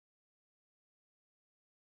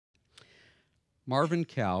Marvin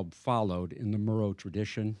Kalb followed in the Murrow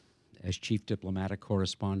tradition as chief diplomatic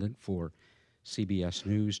correspondent for CBS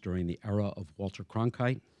News during the era of Walter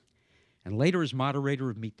Cronkite, and later as moderator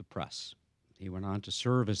of Meet the Press. He went on to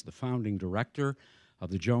serve as the founding director of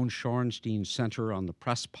the Joan Shorenstein Center on the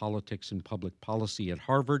Press, Politics, and Public Policy at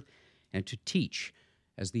Harvard, and to teach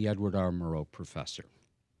as the Edward R. Murrow Professor.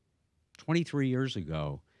 23 years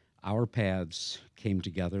ago, our paths came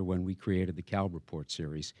together when we created the Kalb Report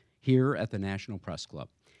series here at the National Press Club.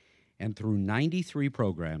 And through 93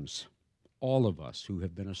 programs, all of us who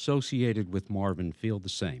have been associated with Marvin feel the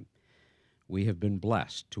same. We have been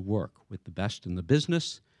blessed to work with the best in the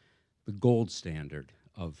business, the gold standard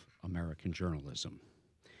of American journalism.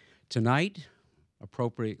 Tonight,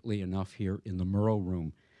 appropriately enough here in the Murrow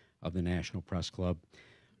Room of the National Press Club,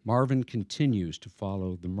 Marvin continues to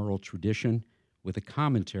follow the Murrow tradition with a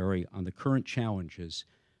commentary on the current challenges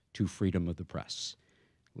to freedom of the press.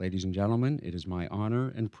 Ladies and gentlemen, it is my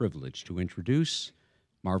honor and privilege to introduce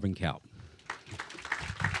Marvin Kalb.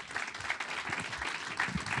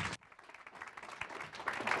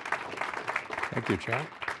 Thank you, John.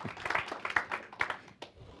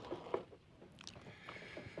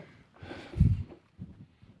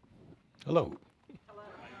 Hello. Hello.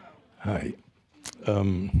 Hi.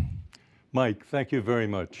 Mike, thank you very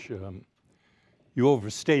much. You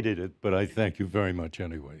overstated it, but I thank you very much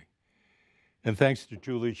anyway. And thanks to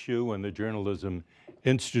Julie Hsu and the Journalism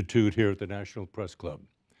Institute here at the National Press Club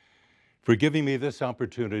for giving me this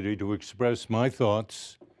opportunity to express my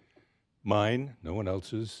thoughts, mine, no one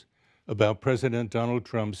else's, about President Donald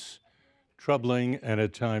Trump's troubling and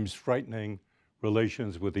at times frightening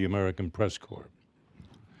relations with the American Press Corps.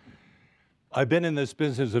 I've been in this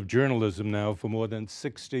business of journalism now for more than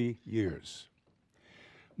 60 years,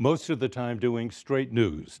 most of the time doing straight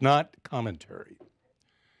news, not commentary.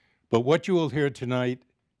 But what you will hear tonight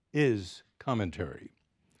is commentary,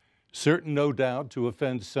 certain no doubt to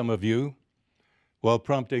offend some of you, while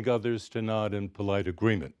prompting others to nod in polite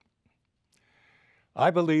agreement. I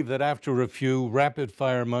believe that after a few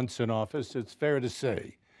rapid-fire months in office, it's fair to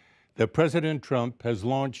say that President Trump has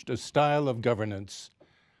launched a style of governance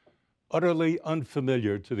utterly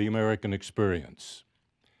unfamiliar to the American experience.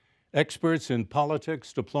 Experts in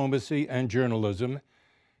politics, diplomacy, and journalism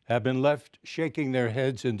have been left shaking their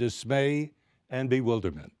heads in dismay and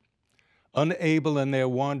bewilderment, unable in their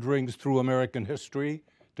wanderings through American history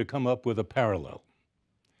to come up with a parallel.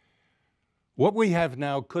 What we have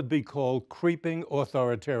now could be called creeping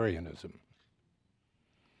authoritarianism.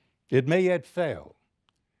 It may yet fail,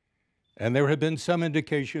 and there have been some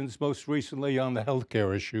indications, most recently on the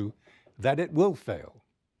healthcare issue, that it will fail.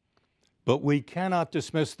 But we cannot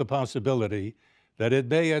dismiss the possibility that it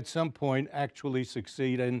may at some point actually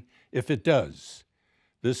succeed, and if it does,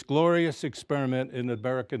 this glorious experiment in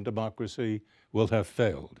American democracy will have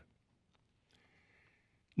failed.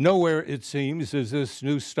 Nowhere, it seems, is this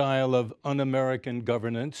new style of un-American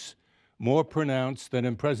governance more pronounced than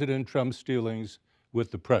in President Trump's dealings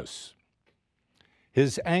with the press.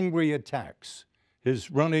 His angry attacks,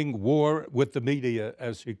 his running war with the media,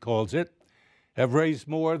 as he calls it, have raised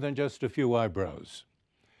more than just a few eyebrows.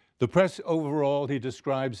 The press overall he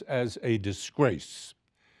describes as a disgrace.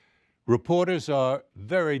 Reporters are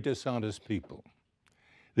very dishonest people.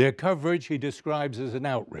 Their coverage he describes as an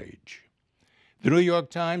outrage. The New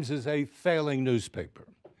York Times is a failing newspaper.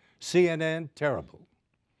 CNN, terrible.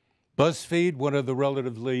 BuzzFeed, one of the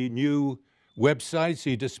relatively new websites,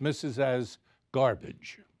 he dismisses as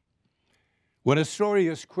garbage. When a story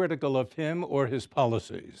is critical of him or his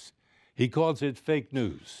policies, he calls it fake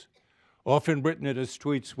news, often written in his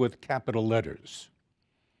tweets with capital letters.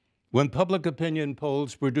 When public opinion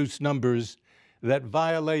polls produce numbers that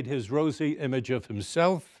violate his rosy image of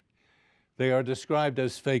himself, they are described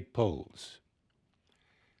as fake polls.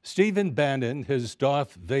 Stephen Bannon, his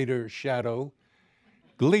Darth Vader shadow,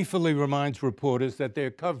 gleefully reminds reporters that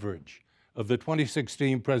their coverage of the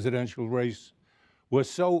 2016 presidential race was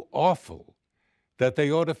so awful that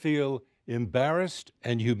they ought to feel embarrassed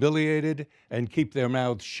and humiliated and keep their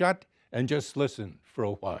mouths shut and just listen for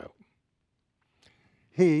a while.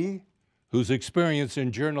 He, whose experience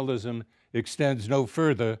in journalism extends no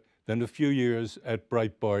further than a few years at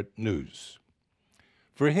Breitbart News.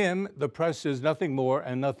 For him, the press is nothing more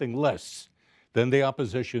and nothing less than the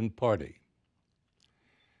opposition party.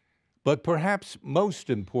 But perhaps most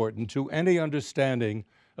important to any understanding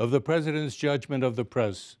of the president's judgment of the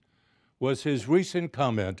press was his recent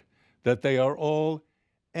comment that they are all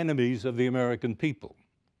enemies of the American people.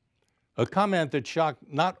 A comment that shocked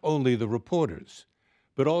not only the reporters,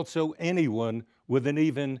 but also anyone with an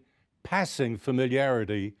even passing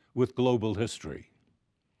familiarity with global history.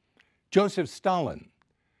 Joseph Stalin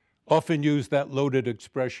often used that loaded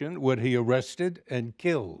expression when he arrested and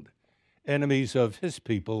killed enemies of his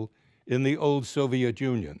people in the old Soviet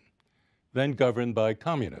Union, then governed by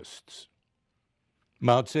communists.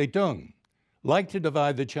 Mao Zedong liked to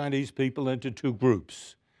divide the Chinese people into two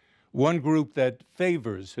groups, one group that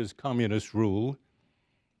favors his communist rule,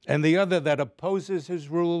 and the other that opposes his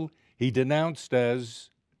rule he denounced as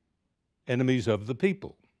enemies of the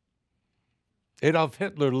people. Adolf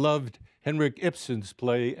Hitler loved Henrik Ibsen's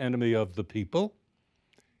play Enemy of the People,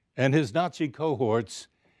 and his Nazi cohorts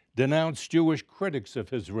denounced Jewish critics of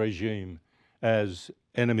his regime as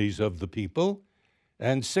enemies of the people,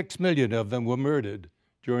 and 6 million of them were murdered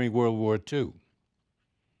during World War II.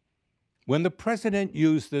 When the president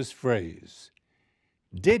used this phrase,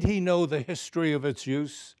 did he know the history of its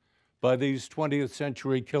use by these 20th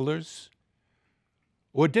century killers?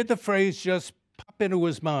 Or did the phrase just pop into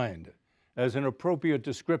his mind as an appropriate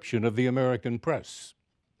description of the American press?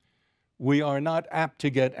 We are not apt to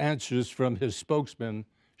get answers from his spokesman,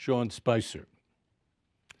 Sean Spicer.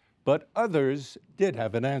 But others did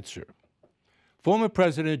have an answer. Former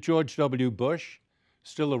President George W. Bush,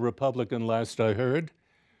 still a Republican last I heard,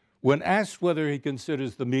 when asked whether he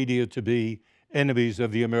considers the media to be enemies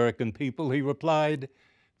of the American people, he replied,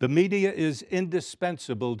 "The media is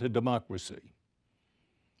indispensable to democracy."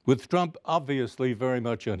 With Trump obviously very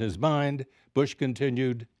much on his mind, Bush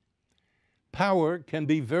continued, "Power can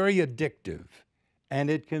be very addictive, and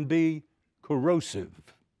it can be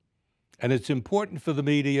corrosive. And it's important for the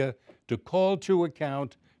media to call to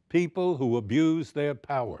account people who abuse their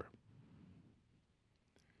power."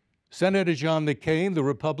 Senator John McCain, the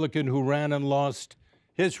Republican who ran and lost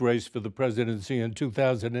his race for the presidency in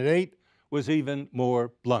 2008, was even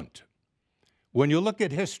more blunt. When you look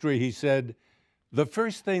at history, he said, the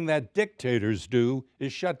first thing that dictators do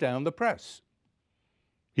is shut down the press.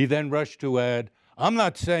 He then rushed to add, I'm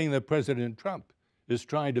not saying that President Trump is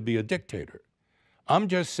trying to be a dictator. I'm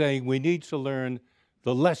just saying we need to learn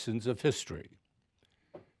the lessons of history.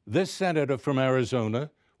 This senator from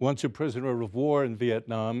Arizona, once a prisoner of war in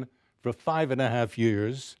Vietnam for 5.5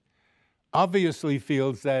 years, obviously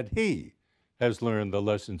feels that he has learned the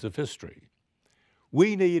lessons of history.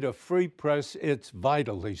 We need a free press. It's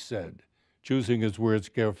vital, he said, choosing his words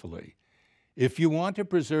carefully. If you want to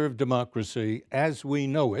preserve democracy as we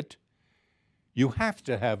know it, you have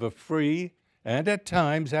to have a free and at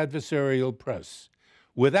times adversarial press.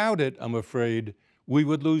 Without it, I'm afraid, we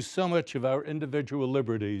would lose so much of our individual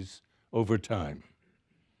liberties over time.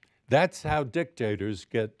 That's how dictators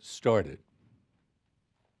get started.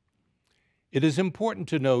 It is important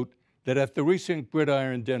to note that at the recent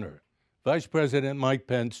Gridiron dinner, Vice President Mike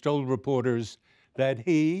Pence told reporters that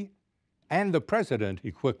he and the president,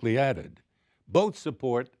 he quickly added, both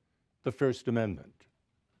support the First Amendment.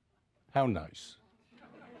 How nice.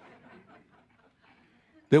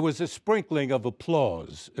 There was a sprinkling of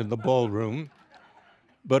applause in the ballroom,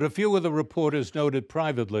 but a few of the reporters noted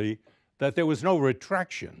privately that there was no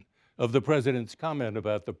retraction of the president's comment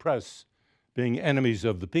about the press being enemies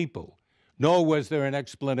of the people, nor was there an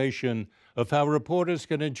explanation of how reporters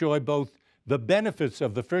can enjoy both the benefits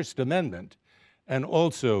of the First Amendment and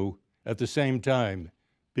also, at the same time,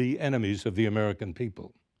 be enemies of the American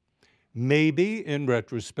people. Maybe, in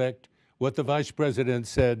retrospect, what the vice president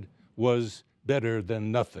said was better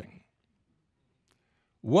than nothing.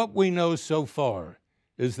 What we know so far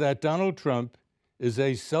is that Donald Trump is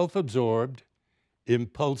a self-absorbed,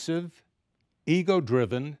 impulsive,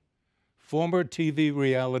 ego-driven, former TV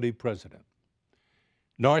reality president.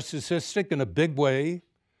 Narcissistic in a big way,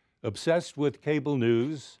 obsessed with cable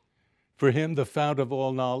news, for him the fount of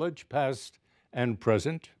all knowledge, past and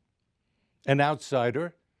present, an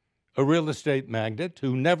outsider, a real estate magnate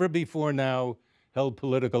who never before now held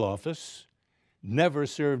political office, never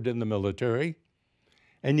served in the military,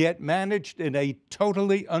 and yet managed in a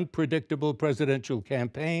totally unpredictable presidential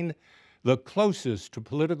campaign the closest to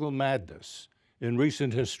political madness in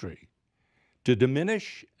recent history, to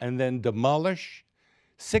diminish and then demolish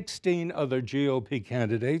 16 other GOP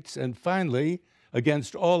candidates, and finally,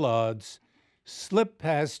 against all odds, slip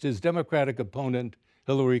past his Democratic opponent,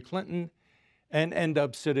 Hillary Clinton, and end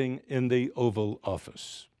up sitting in the Oval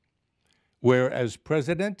Office, where as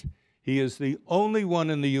president, he is the only one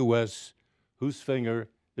in the U.S. whose finger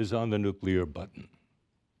is on the nuclear button.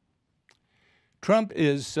 Trump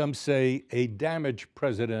is, some say, a damaged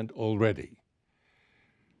president already,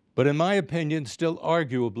 but in my opinion, still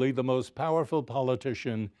arguably the most powerful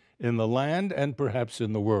politician in the land and perhaps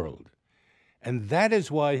in the world. And that is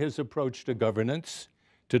why his approach to governance,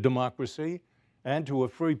 to democracy, and to a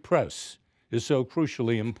free press is so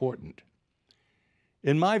crucially important.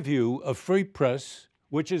 In my view, a free press,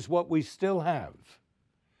 which is what we still have,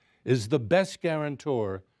 is the best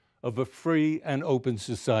guarantor of a free and open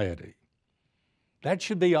society. That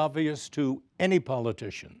should be obvious to any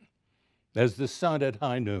politician, as the sun at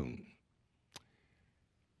high noon.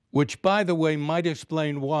 Which, by the way, might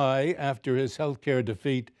explain why, after his healthcare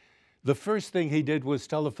defeat, the first thing he did was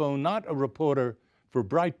telephone not a reporter for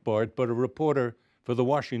Breitbart, but a reporter for the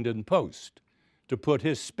Washington Post to put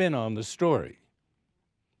his spin on the story.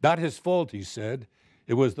 Not his fault, he said.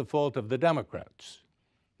 It was the fault of the Democrats.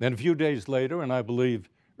 Then a few days later, and I believe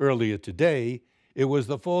earlier today, it was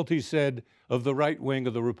the fault, he said, of the right wing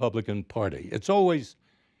of the Republican Party. It's always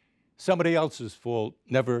somebody else's fault,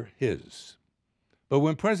 never his. But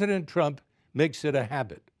when President Trump makes it a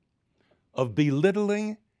habit of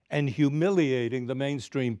belittling and humiliating the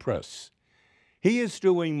mainstream press, he is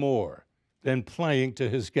doing more than playing to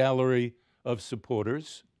his gallery of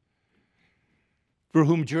supporters, for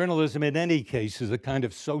whom journalism in any case is a kind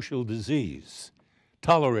of social disease,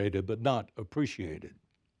 tolerated but not appreciated.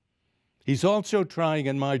 He's also trying,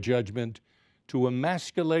 in my judgment, to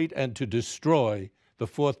emasculate and to destroy the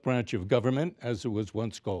fourth branch of government, as it was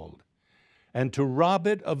once called, and to rob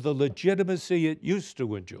it of the legitimacy it used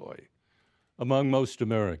to enjoy among most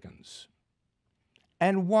Americans.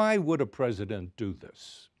 And why would a president do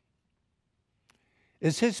this?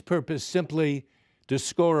 Is his purpose simply to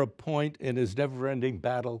score a point in his never-ending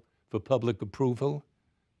battle for public approval?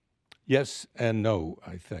 Yes and no,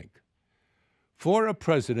 I think. For a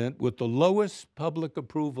president with the lowest public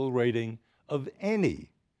approval rating of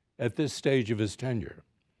any at this stage of his tenure,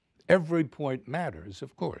 every point matters,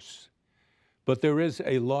 of course. But there is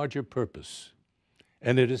a larger purpose,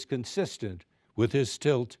 and it is consistent with his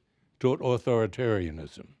tilt toward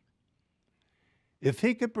authoritarianism. If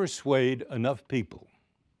he could persuade enough people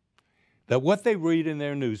that what they read in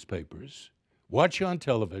their newspapers, watch on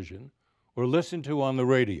television, or listen to on the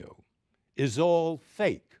radio is all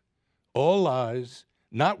fake, all lies,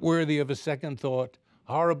 not worthy of a second thought,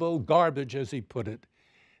 horrible garbage, as he put it,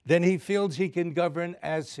 then he feels he can govern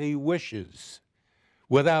as he wishes,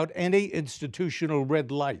 without any institutional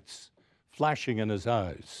red lights flashing in his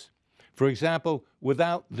eyes. For example,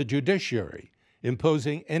 without the judiciary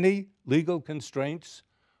imposing any legal constraints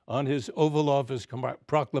on his Oval Office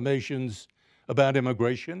proclamations about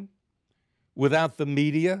immigration, without the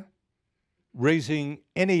media raising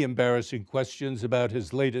any embarrassing questions about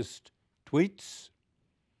his latest tweets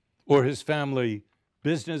or his family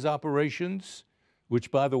business operations,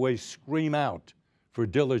 which, by the way, scream out for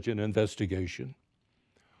diligent investigation,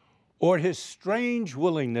 or his strange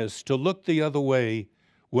willingness to look the other way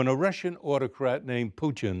when a Russian autocrat named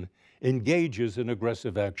Putin engages in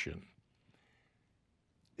aggressive action.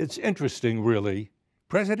 It's interesting, really.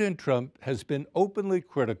 President Trump has been openly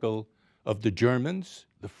critical of the Germans,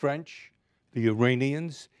 the French, the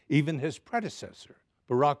Iranians, even his predecessor,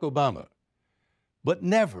 Barack Obama, but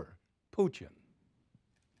never Putin.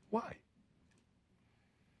 Why?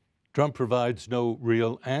 Trump provides no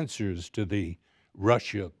real answers to the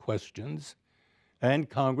Russia questions, and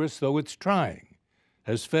Congress, though it's trying,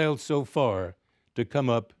 has failed so far to come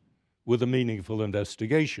up with a meaningful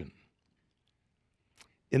investigation.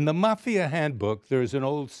 In the Mafia Handbook, there's an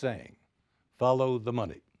old saying, follow the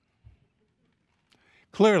money.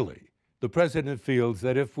 Clearly, the president feels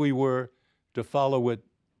that if we were to follow it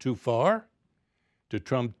too far, to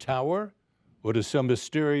Trump Tower, or to some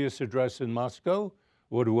mysterious address in Moscow,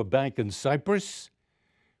 or to a bank in Cyprus,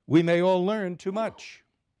 we may all learn too much.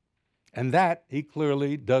 And that he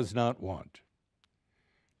clearly does not want.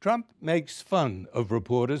 Trump makes fun of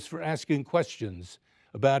reporters for asking questions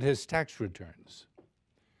about his tax returns.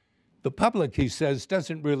 The public, he says,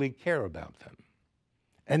 doesn't really care about them.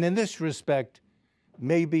 And in this respect,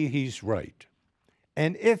 maybe he's right.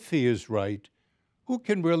 And if he is right, who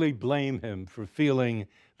can really blame him for feeling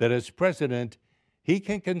that as president, he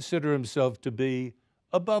can consider himself to be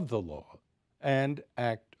above the law and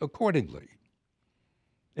act accordingly?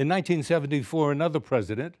 In 1974, another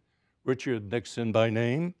president, Richard Nixon by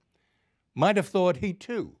name, might have thought he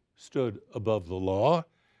too stood above the law,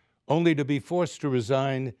 only to be forced to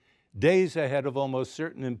resign days ahead of almost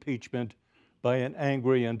certain impeachment by an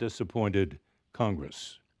angry and disappointed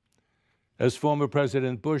Congress. As former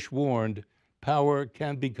President Bush warned, power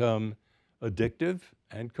can become addictive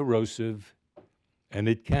and corrosive, and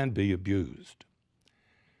it can be abused.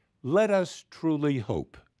 Let us truly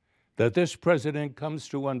hope that this president comes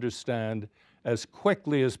to understand as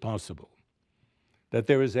quickly as possible that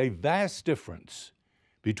there is a vast difference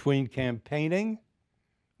between campaigning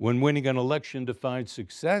when winning an election defines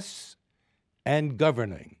success and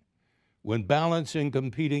governing when balancing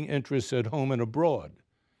competing interests at home and abroad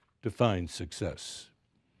defines success.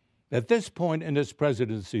 At this point in his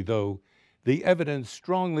presidency, though, the evidence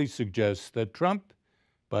strongly suggests that Trump,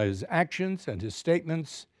 by his actions and his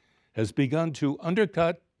statements, has begun to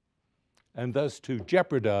undercut and thus to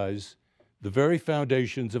jeopardize the very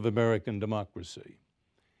foundations of American democracy.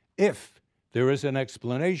 If there is an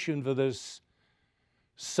explanation for this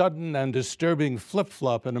sudden and disturbing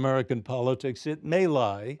flip-flop in American politics, it may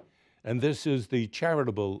lie, and this is the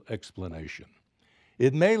charitable explanation,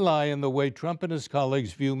 it may lie in the way Trump and his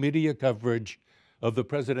colleagues view media coverage of the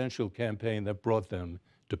presidential campaign that brought them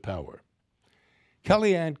to power.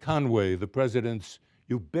 Kellyanne Conway, the president's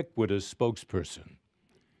ubiquitous spokesperson,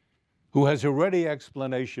 who has a ready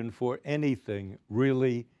explanation for anything,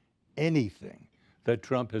 really anything, that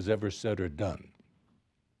Trump has ever said or done.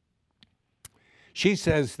 She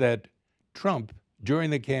says that Trump, during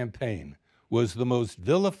the campaign, was the most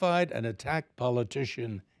vilified and attacked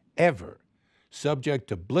politician ever, subject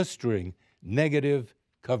to blistering negative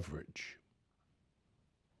coverage.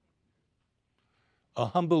 A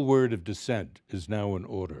humble word of dissent is now in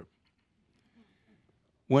order.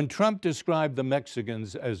 When Trump described the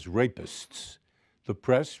Mexicans as rapists, the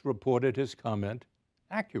press reported his comment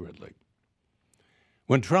accurately.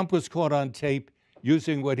 When Trump was caught on tape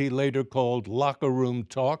using what he later called locker room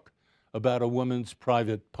talk about a woman's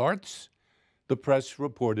private parts, the press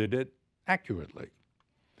reported it accurately.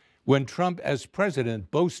 When Trump, as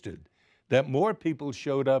president, boasted that more people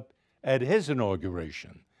showed up at his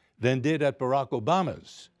inauguration than did at Barack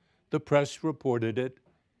Obama's, the press reported it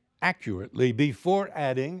accurately, before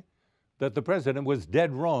adding that the president was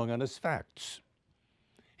dead wrong on his facts.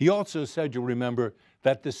 He also said, you'll remember,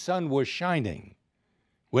 that the sun was shining,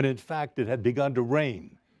 when in fact it had begun to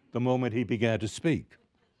rain the moment he began to speak.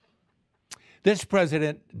 This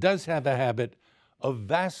president does have a habit of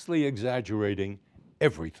vastly exaggerating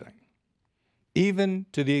everything, even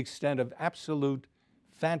to the extent of absolute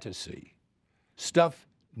fantasy, stuff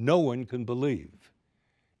no one can believe.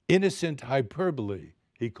 Innocent hyperbole,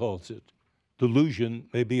 he calls it. Delusion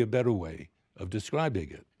may be a better way of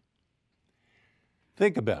describing it.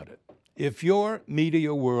 Think about it. If your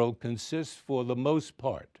media world consists for the most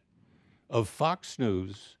part of Fox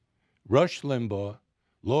News, Rush Limbaugh,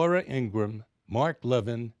 Laura Ingraham, Mark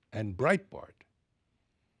Levin, and Breitbart,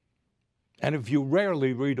 and if you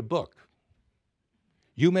rarely read a book,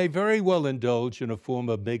 you may very well indulge in a form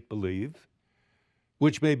of make-believe,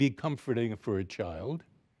 which may be comforting for a child,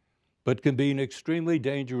 but can be an extremely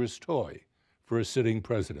dangerous toy for a sitting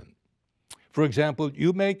president. For example,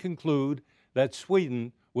 you may conclude that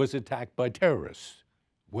Sweden was attacked by terrorists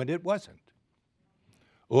when it wasn't,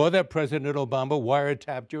 or that President Obama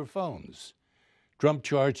wiretapped your phones. Trump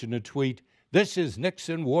charged in a tweet, "This is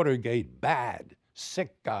Nixon Watergate, bad,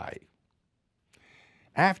 sick guy."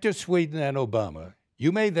 After Sweden and Obama,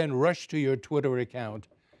 you may then rush to your Twitter account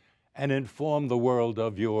and inform the world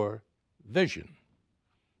of your vision.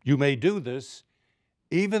 You may do this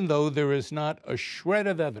even though there is not a shred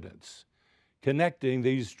of evidence connecting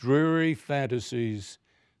these dreary fantasies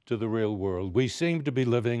to the real world. We seem to be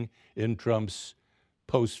living in Trump's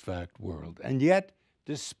post-fact world. And yet,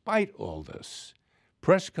 despite all this,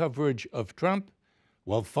 press coverage of Trump,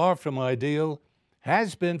 while far from ideal,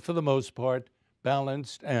 has been, for the most part,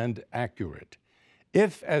 balanced and accurate.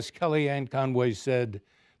 If, as Kellyanne Conway said,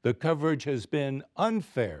 the coverage has been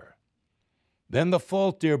unfair, then the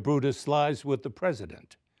fault, dear Brutus, lies with the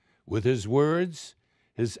president, with his words,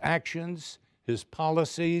 his actions, his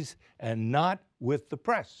policies, and not with the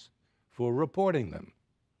press for reporting them.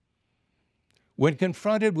 When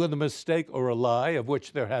confronted with a mistake or a lie, of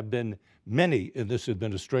which there have been many in this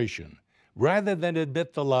administration, rather than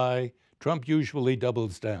admit the lie, Trump usually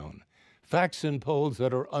doubles down. Facts in polls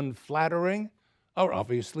that are unflattering are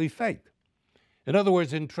obviously fake. In other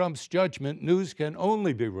words, in Trump's judgment, news can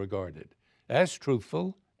only be regarded as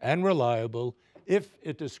truthful and reliable if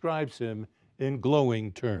it describes him in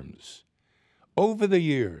glowing terms. Over the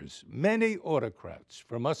years, many autocrats,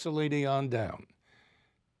 from Mussolini on down,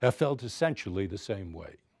 have felt essentially the same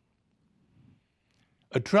way.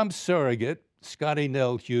 A Trump surrogate, Scotty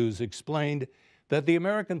Nell Hughes, explained that the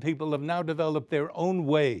American people have now developed their own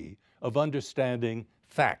way of understanding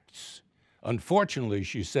facts. Unfortunately,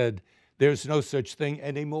 she said, there's no such thing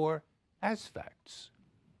anymore as facts.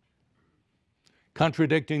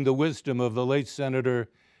 Contradicting the wisdom of the late Senator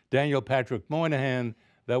Daniel Patrick Moynihan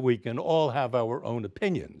that we can all have our own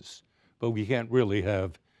opinions, but we can't really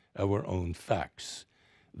have our own facts.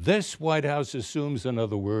 This White House assumes, in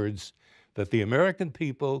other words, that the American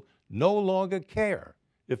people no longer care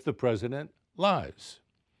if the president lies.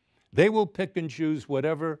 They will pick and choose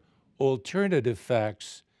whatever alternative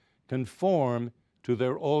facts conform to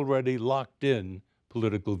their already locked-in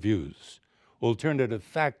political views. Alternative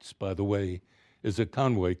facts, by the way, is a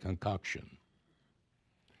Conway concoction.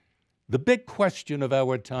 The big question of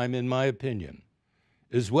our time, in my opinion,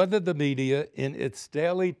 is whether the media, in its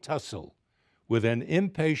daily tussle with an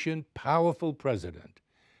impatient, powerful president,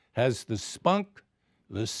 has the spunk,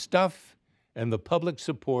 the stuff, and the public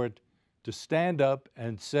support to stand up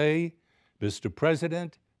and say, Mr.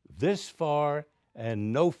 President, this far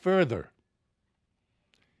and no further.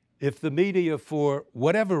 If the media, for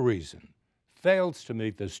whatever reason, fails to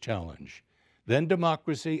meet this challenge, then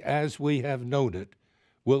democracy, as we have known it,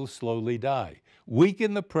 will slowly die.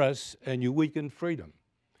 Weaken the press and you weaken freedom.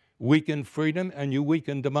 Weaken freedom and you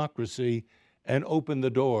weaken democracy and open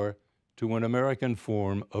the door to an American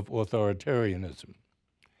form of authoritarianism.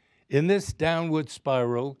 In this downward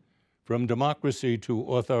spiral from democracy to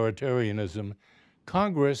authoritarianism,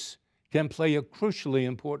 Congress can play a crucially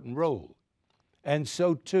important role, and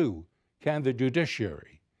so too can the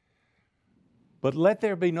judiciary. But let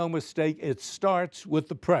there be no mistake, it starts with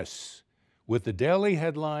the press, with the daily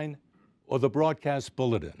headline or the broadcast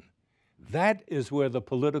bulletin. That is where the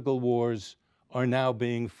political wars are now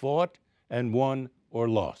being fought and won or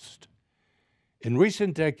lost. In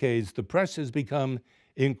recent decades, the press has become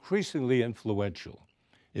increasingly influential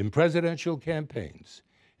in presidential campaigns,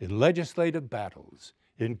 in legislative battles,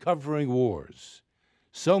 in covering wars,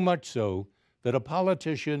 so much so that a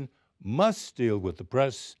politician must deal with the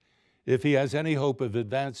press if he has any hope of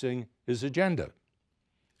advancing his agenda.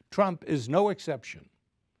 Trump is no exception.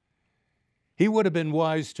 He would have been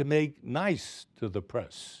wise to make nice to the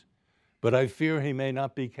press, but I fear he may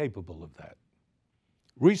not be capable of that.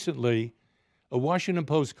 Recently, a Washington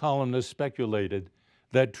Post columnist speculated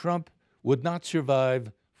that Trump would not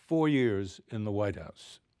survive 4 years in the White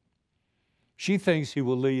House. She thinks he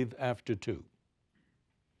will leave after 2.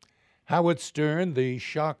 Howard Stern, the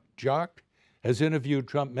shock jock, has interviewed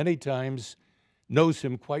Trump many times, knows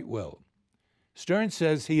him quite well. Stern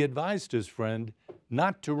says he advised his friend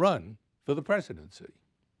not to run for the presidency.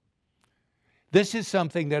 This is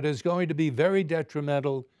something that is going to be very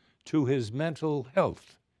detrimental to his mental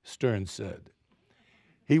health, Stern said.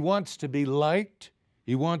 He wants to be liked,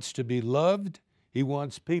 he wants to be loved, he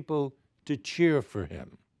wants people to cheer for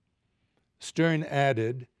him. Stern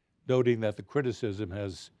added, noting that the criticism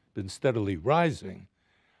has been steadily rising,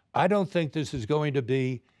 I don't think this is going to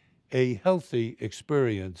be a healthy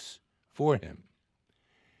experience for him.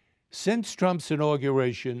 Since Trump's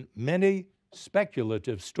inauguration, many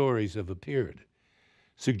speculative stories have appeared,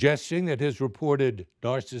 suggesting that his reported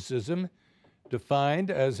narcissism,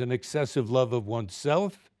 defined as an excessive love of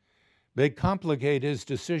oneself, may complicate his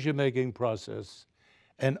decision-making process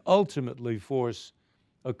and ultimately force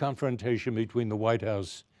a confrontation between the White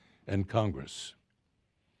House and Congress.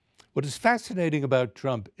 What is fascinating about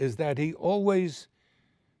Trump is that he always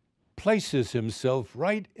places himself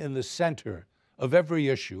right in the center of every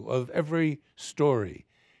issue, of every story.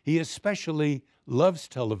 He especially loves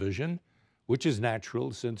television, which is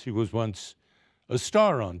natural since he was once a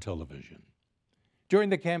star on television. During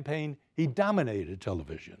the campaign, he dominated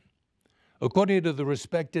television. According to the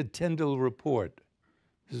respected Tyndall report,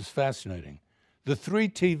 this is fascinating, the 3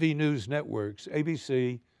 TV news networks,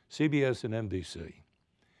 ABC, CBS, and NBC,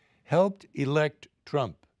 helped elect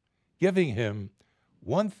Trump, giving him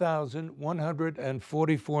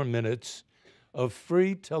 1,144 minutes of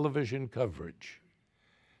free television coverage,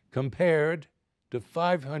 compared to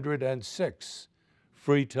 506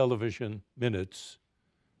 free television minutes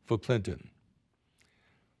for Clinton.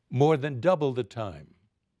 More than double the time.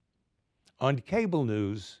 On cable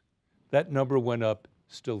news, that number went up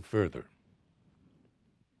still further.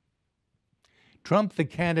 Trump, the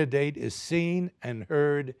candidate, is seen and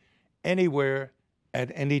heard anywhere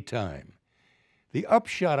at any time. The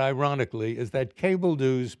upshot, ironically, is that cable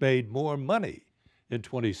news made more money in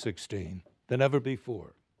 2016 than ever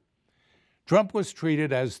before. Trump was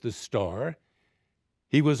treated as the star.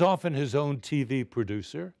 He was often his own TV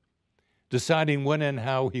producer, deciding when and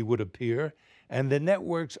how he would appear, and the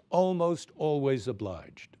networks almost always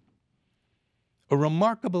obliged. A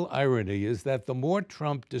remarkable irony is that the more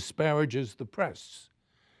Trump disparages the press,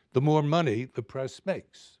 the more money the press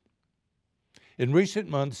makes. In recent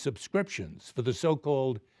months, subscriptions for the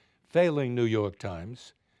so-called failing New York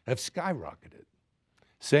Times have skyrocketed.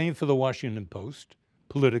 Same for the Washington Post,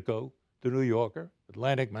 Politico, the New Yorker,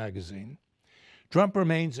 Atlantic Magazine. Trump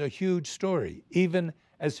remains a huge story, even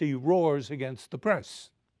as he roars against the press.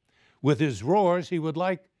 With his roars, he would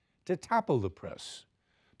like to topple the press,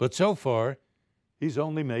 but so far, he's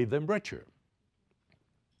only made them richer.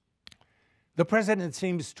 The president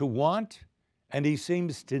seems to want and he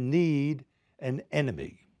seems to need an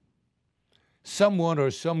enemy, someone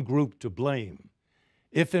or some group to blame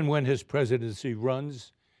if and when his presidency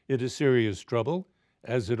runs into serious trouble,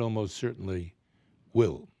 as it almost certainly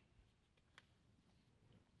will.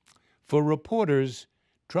 For reporters,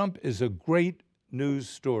 Trump is a great news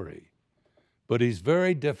story, but he's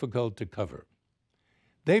very difficult to cover.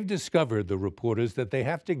 They've discovered, the reporters, that they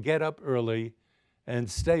have to get up early and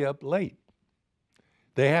stay up late.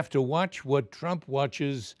 They have to watch what Trump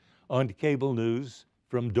watches on cable news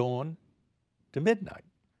from dawn to midnight.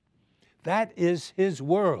 That is his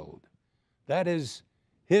world. That is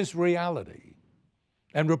his reality.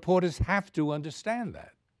 And reporters have to understand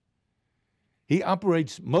that. He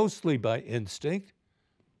operates mostly by instinct,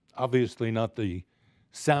 obviously not the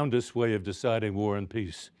soundest way of deciding war and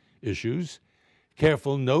peace issues.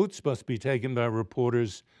 Careful notes must be taken by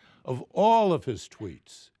reporters of all of his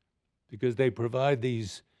tweets because they provide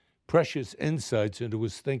these precious insights into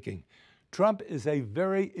his thinking. Trump is a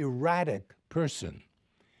very erratic person.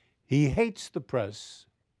 He hates the press,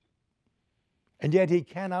 and yet he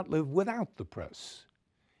cannot live without the press.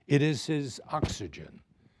 It is his oxygen.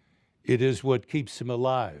 It is what keeps him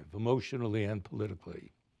alive, emotionally and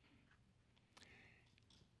politically.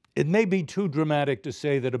 It may be too dramatic to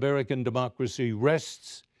say that American democracy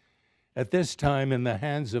rests at this time in the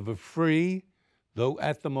hands of a free, though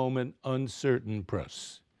at the moment uncertain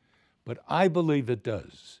press. But I believe it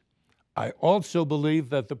does. I also believe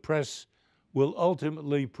that the press will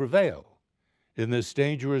ultimately prevail in this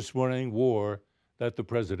dangerous running war that the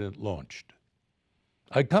president launched.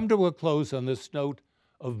 I come to a close on this note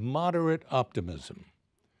of moderate optimism.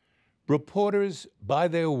 Reporters, by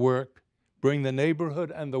their work, bring the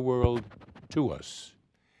neighborhood and the world to us.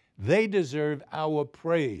 They deserve our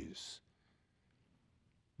praise.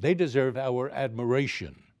 They deserve our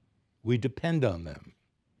admiration. We depend on them.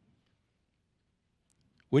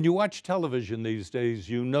 When you watch television these days,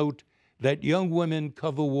 you note that young women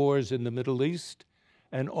cover wars in the Middle East,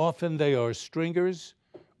 and often they are stringers,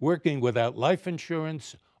 working without life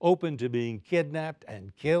insurance, open to being kidnapped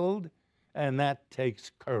and killed, and that takes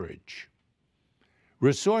courage.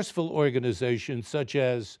 Resourceful organizations such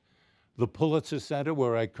as the Pulitzer Center,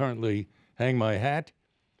 where I currently hang my hat,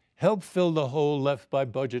 help fill the hole left by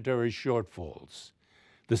budgetary shortfalls.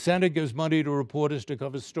 The center gives money to reporters to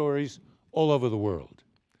cover stories all over the world.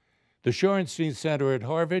 The Shorenstein Center at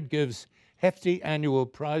Harvard gives hefty annual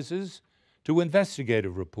prizes to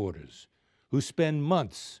investigative reporters who spend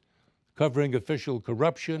months covering official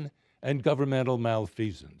corruption and governmental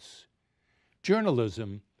malfeasance.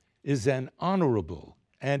 Journalism is an honorable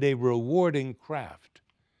and a rewarding craft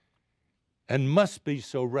and must be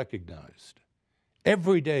so recognized.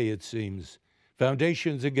 Every day, it seems,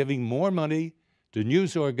 foundations are giving more money to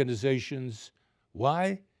news organizations.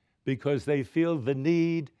 Why? Because they feel the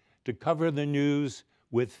need to cover the news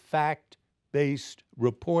with fact-based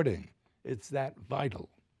reporting. It's that vital.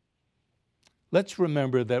 Let's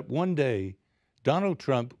remember that one day Donald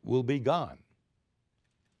Trump will be gone,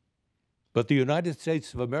 but the United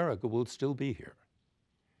States of America will still be here.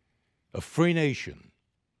 A free nation.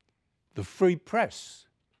 The free press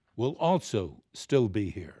will also still be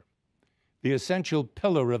here. The essential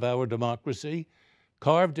pillar of our democracy,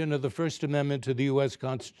 carved into the First Amendment to the U.S.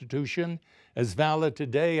 Constitution, as valid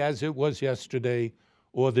today as it was yesterday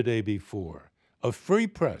or the day before. A free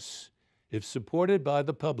press, if supported by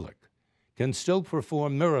the public, can still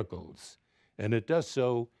perform miracles, and it does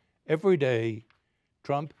so every day,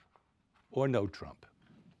 Trump or no Trump.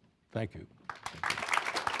 Thank you.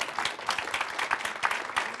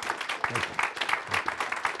 Thank you.